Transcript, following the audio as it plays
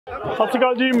ਸਤਿ ਸ਼੍ਰੀ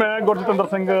ਅਕਾਲ ਜੀ, ਮੈਂ ਗੁਰਜਤਿੰਦਰ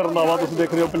ਸਿੰਘ ਰੰਧਾਵਾ। ਤੁਸੀਂ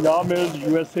ਦੇਖ ਰਹੇ ਹੋ ਪੰਜਾਬ ਮੇਲ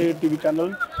USA TV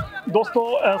ਚੈਨਲ। ਦੋਸਤੋ,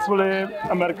 ਇਸ ਵੇਲੇ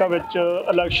ਅਮਰੀਕਾ ਵਿੱਚ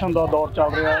ਇਲੈਕਸ਼ਨ ਦਾ ਦੌਰ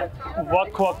ਚੱਲ ਰਿਹਾ ਹੈ।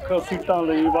 ਵੱਖ-ਵੱਖ ਸੀਟਾਂ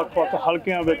ਲਈ ਵੱਖ-ਵੱਖ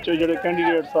ਹਲਕਿਆਂ ਵਿੱਚ ਜਿਹੜੇ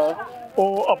ਕੈਂਡੀਡੇਟਸ ਆ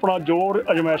ਉਹ ਆਪਣਾ ਜ਼ੋਰ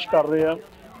ਅਜ਼ਮਾਇਸ਼ ਕਰ ਰਹੇ ਆ।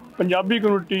 ਪੰਜਾਬੀ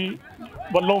ਕਮਿਊਨਿਟੀ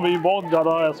ਵੱਲੋਂ ਵੀ ਬਹੁਤ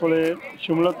ਜ਼ਿਆਦਾ ਇਸ ਵੇਲੇ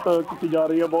ਸ਼ਮੂਲੀਅਤ ਕੀਤੀ ਜਾ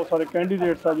ਰਹੀ ਹੈ। ਬਹੁਤ ਸਾਰੇ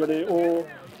ਕੈਂਡੀਡੇਟਸ ਆ ਜਿਹੜੇ ਉਹ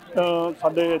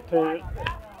ਸਾਡੇ ਇੱਥੇ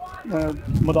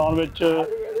ਮੈਦਾਨ ਵਿੱਚ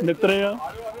ਨਿਤਰੇ ਆ।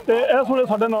 ਤੇ ਇਸ ਵੇਲੇ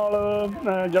ਸਾਡੇ ਨਾਲ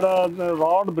ਜਿਹੜਾ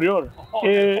ਰॉड ब्रियर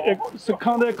ਇਹ ਇੱਕ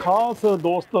ਸਿੱਖਾਂ ਦੇ ਖਾਸ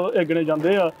ਦੋਸਤ ਇਹ ਗਿਣੇ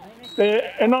ਜਾਂਦੇ ਆ। ਤੇ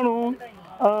ਇਹਨਾਂ ਨੂੰ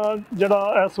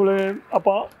ਜਿਹੜਾ ਇਸ ਵੇਲੇ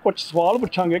ਆਪਾਂ ਕੁਝ ਸਵਾਲ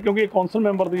ਪੁੱਛਾਂਗੇ, ਕਿਉਂਕਿ ਇਹ ਕੌਂਸਲ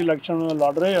ਮੈਂਬਰ ਦੀ ਇਲੈਕਸ਼ਨ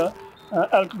ਲੜ ਰਹੇ ਆ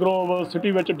ਐਲਕ ਗਰੋਵ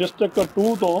ਸਿਟੀ ਵਿੱਚ ਡਿਸਟ੍ਰਿਕਟ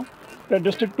 2 ਤੋਂ। ਤੇ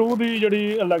ਡਿਸਟ੍ਰਿਕਟ 2 ਦੀ ਜਿਹੜੀ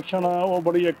ਇਲੈਕਸ਼ਨ ਆ ਉਹ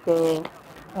ਬੜੀ ਇੱਕ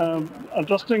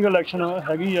ਇੰਟਰਸਟਿੰਗ ਇਲੈਕਸ਼ਨ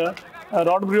ਹੈਗੀ ਆ।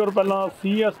 रॉड ब्रियर ਪਹਿਲਾਂ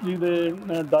CSD ਦੇ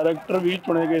ਡਾਇਰੈਕਟਰ ਵੀ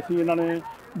ਚੁਣੇ ਗਏ ਸੀ। ਇਹਨਾਂ ਨੇ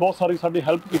ਬਹੁਤ ਸਾਰੀ ਸਾਡੀ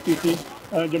ਹੈਲਪ ਕੀਤੀ ਸੀ।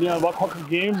 ਜਿਹੜੀਆਂ ਵੱਖ-ਵੱਖ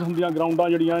ਗੇਮਸ ਹੁੰਦੀਆਂ ਗਰਾਊਂਡਾਂ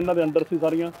ਜਿਹੜੀਆਂ ਇਹਨਾਂ ਦੇ ਅੰਡਰ ਸੀ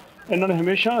ਸਾਰੀਆਂ, ਇਹਨਾਂ ਨੇ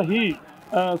ਹਮੇਸ਼ਾ ਹੀ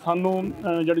ਸਾਨੂੰ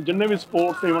ਜਿਹੜੇ ਜਿੰਨੇ ਵੀ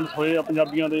ਸਪੋਰਟਸ ਇਵੈਂਟਸ ਹੋਏ ਆ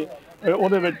ਪੰਜਾਬੀਆਂ ਦੇ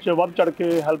ਉਹਦੇ ਵਿੱਚ ਵੱਧ ਚੜ੍ਹ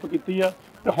ਕੇ ਹੈਲਪ ਕੀਤੀ ਆ।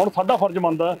 ਤੇ ਹੁਣ ਸਾਡਾ ਫਰਜ਼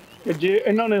ਬਣਦਾ ਕਿ ਜੇ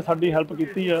ਇਹਨਾਂ ਨੇ ਸਾਡੀ ਹੈਲਪ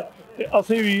ਕੀਤੀ ਆ ਤੇ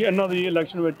ਅਸੀਂ ਵੀ ਇਹਨਾਂ ਦੀ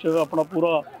ਇਲੈਕਸ਼ਨ ਵਿੱਚ ਆਪਣਾ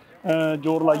ਪੂਰਾ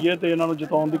ਜ਼ੋਰ ਲਾਈਏ ਤੇ ਇਹਨਾਂ ਨੂੰ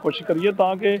ਜਿਤਾਉਣ ਦੀ ਕੋਸ਼ਿਸ਼ ਕਰੀਏ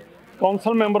ਤਾਂ ਕਿ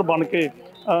ਕੌਂਸਲ ਮੈਂਬਰ ਬਣ ਕੇ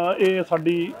ਇਹ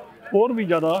ਸਾਡੀ ਹੋਰ ਵੀ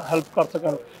ਜ਼ਿਆਦਾ ਹੈਲਪ ਕਰ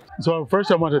ਸਕਣ। So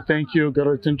first I want to thank you,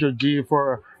 Gurjatinder ji, for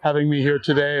having me here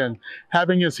today and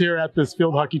having us here at this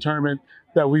field hockey tournament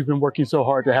that we've been working so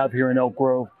hard to have here in Elk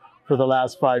Grove for the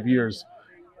last 5 years.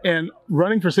 And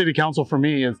running for city council for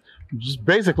me is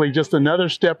basically just another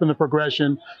step in the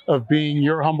progression of being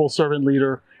your humble servant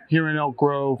leader here in Elk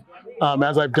Grove,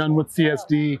 as I've done with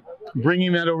CSD,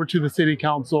 bringing that over to the city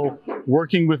council,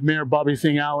 working with Mayor Bobby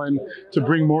Singh Allen to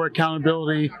bring more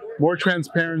accountability, more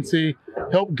transparency,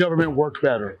 help government work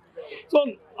better. So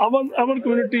our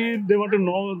community, they want to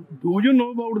know, do you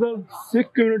know about the Sikh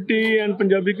community and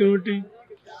Punjabi community?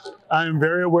 I am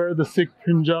very aware of the Sikh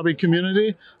Punjabi community.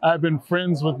 I've been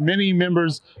friends with many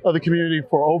members of the community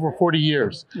for over 40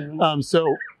 years. So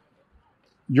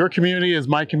your community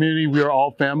is my community. We are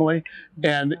all family,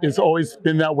 and it's always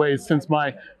been that way since my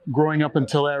growing up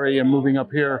in Tulare and moving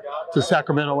up here to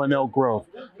Sacramento and Elk Grove.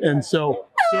 And so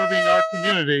serving our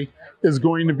community is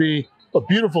going to be a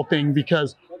beautiful thing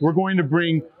because we're going to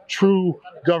bring true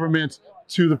government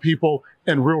to the people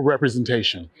and real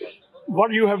representation.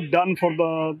 What you have done for the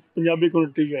Punjabi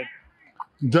community yet?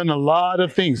 Done a lot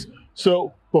of things. So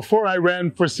before I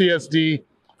ran for CSD,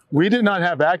 we did not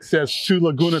have access to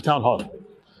Laguna Town Hall.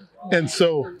 And so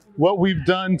what we've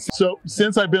done, so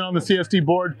since I've been on the CSD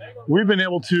board, we've been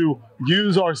able to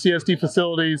use our CSD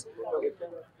facilities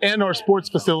and our sports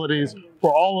facilities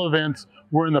for all events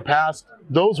where in the past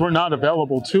those were not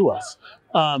available to us.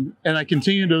 And I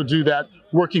continue to do that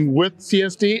working with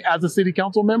CSD as a city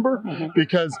council member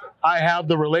because I have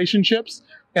the relationships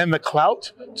and the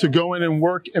clout to go in and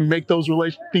work and make those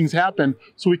things happen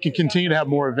so we can continue to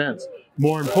have more events.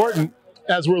 More important,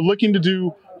 as we're looking to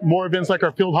do more events like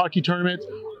our field hockey tournament,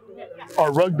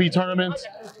 our rugby tournaments,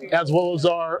 as well as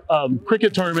our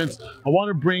cricket tournaments, I want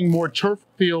to bring more turf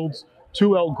fields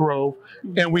to Elk Grove,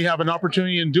 and we have an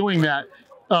opportunity in doing that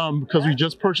because we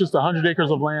just purchased 100 acres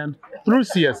of land through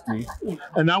CSD,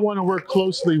 and I want to work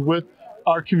closely with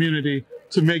our community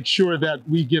to make sure that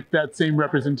we get that same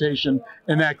representation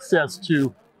and access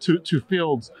to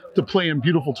fields to play in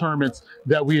beautiful tournaments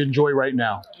that we enjoy right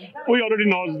now. We already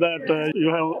know that you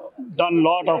have done a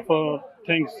lot of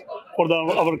things for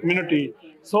our community.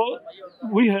 So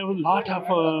we have a lot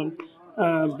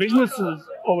of businesses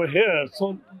over here.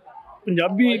 So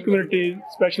Punjabi community,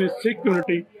 especially Sikh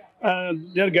community,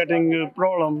 they're getting a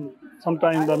problem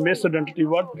sometimes, the misidentity.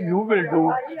 What you will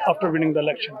do after winning the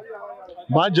election?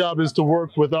 My job is to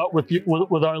work with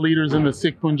our leaders in the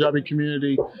Sikh Punjabi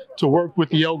community, to work with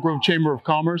the Elk Grove Chamber of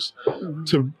Commerce,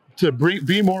 to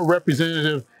be more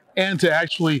representative and to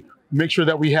actually make sure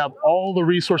that we have all the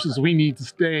resources we need to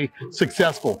stay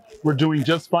successful. We're doing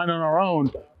just fine on our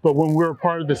own, but when we're a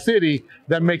part of the city,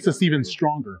 that makes us even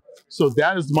stronger. So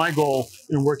that is my goal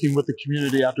in working with the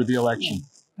community after the election.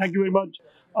 Thank you very much.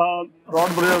 Rod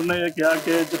ब्रियर ने यह कहा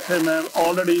कि जिथे मैं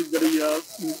already जी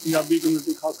Punjabi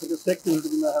community खास करके Sikh community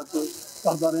की मैं हैल्प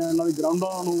करता रहा, इन्हों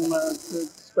ग्राउंडों मैं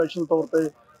स्पैशल तौर पर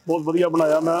बहुत वधिया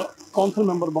बनाया। मैं कौंसल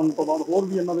मैंबर बनने तो बाद होर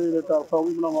भी इन्हों के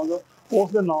भी बनावांगा।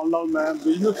 उस दे नाल मैं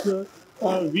बिजनस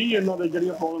भी इन्हों के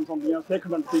जिहड़ियां प्रॉब्लम्स आउंदियां सिख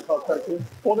कम्यूनिटी खास करके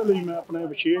ਉਹਦੇ ਲਈ मैं अपने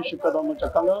विशेष कदम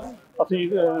चुकांगा। ਅਸੀਂ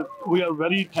we are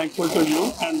very thankful to you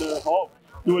and hope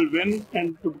you will win and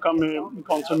to become a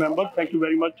council member. Thank you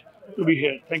very much to be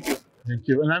here. Thank you. Thank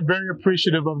you. And I'm very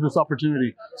appreciative of this opportunity.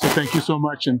 So thank you so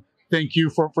much. And thank you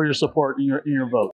for your support and your vote.